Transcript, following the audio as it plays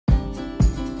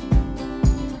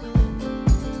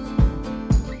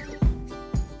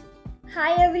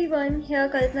Hi everyone, here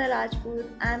Kalpana Rajput.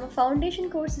 I am a foundation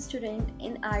course student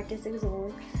in Artistic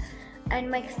Zone, and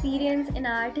my experience in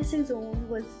Artistic Zone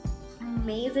was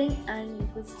amazing and it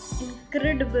was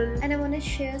incredible. And I want to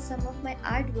share some of my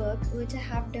artwork which I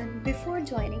have done before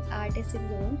joining Artistic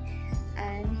Zone,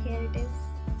 and here it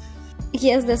is.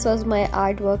 Yes, this was my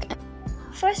artwork.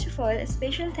 First of all, a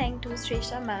special thank to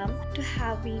Shrestha ma'am to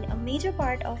have been a major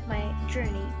part of my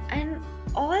journey and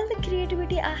all the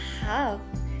creativity I have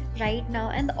right now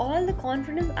and all the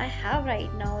confidence I have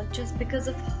right now just because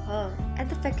of her. And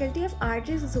the faculty of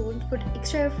Artistic Zone put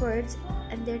extra efforts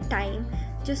and their time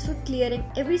just for clearing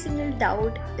every single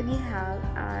doubt we have,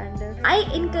 and I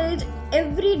encourage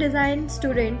every design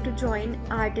student to join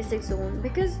Artistic Zone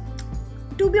because,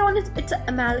 to be honest, it's an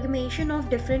amalgamation of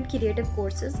different creative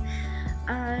courses.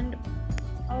 And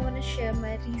I want to share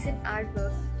my recent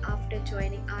artwork after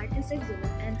joining Artistic Zone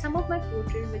and some of my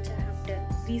portraits which I have done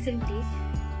recently.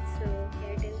 So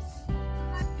here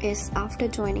it is after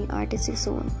joining Artistic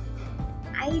Zone.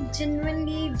 I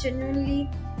genuinely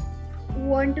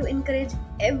want to encourage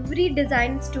every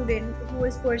design student who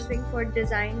is pursuing for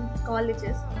design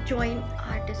colleges join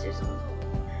Artistic Zone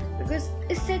because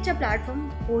इससे अच्छा platform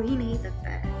हो ही नहीं सकता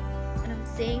है. And I'm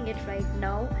saying it right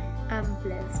now, I'm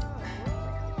blessed.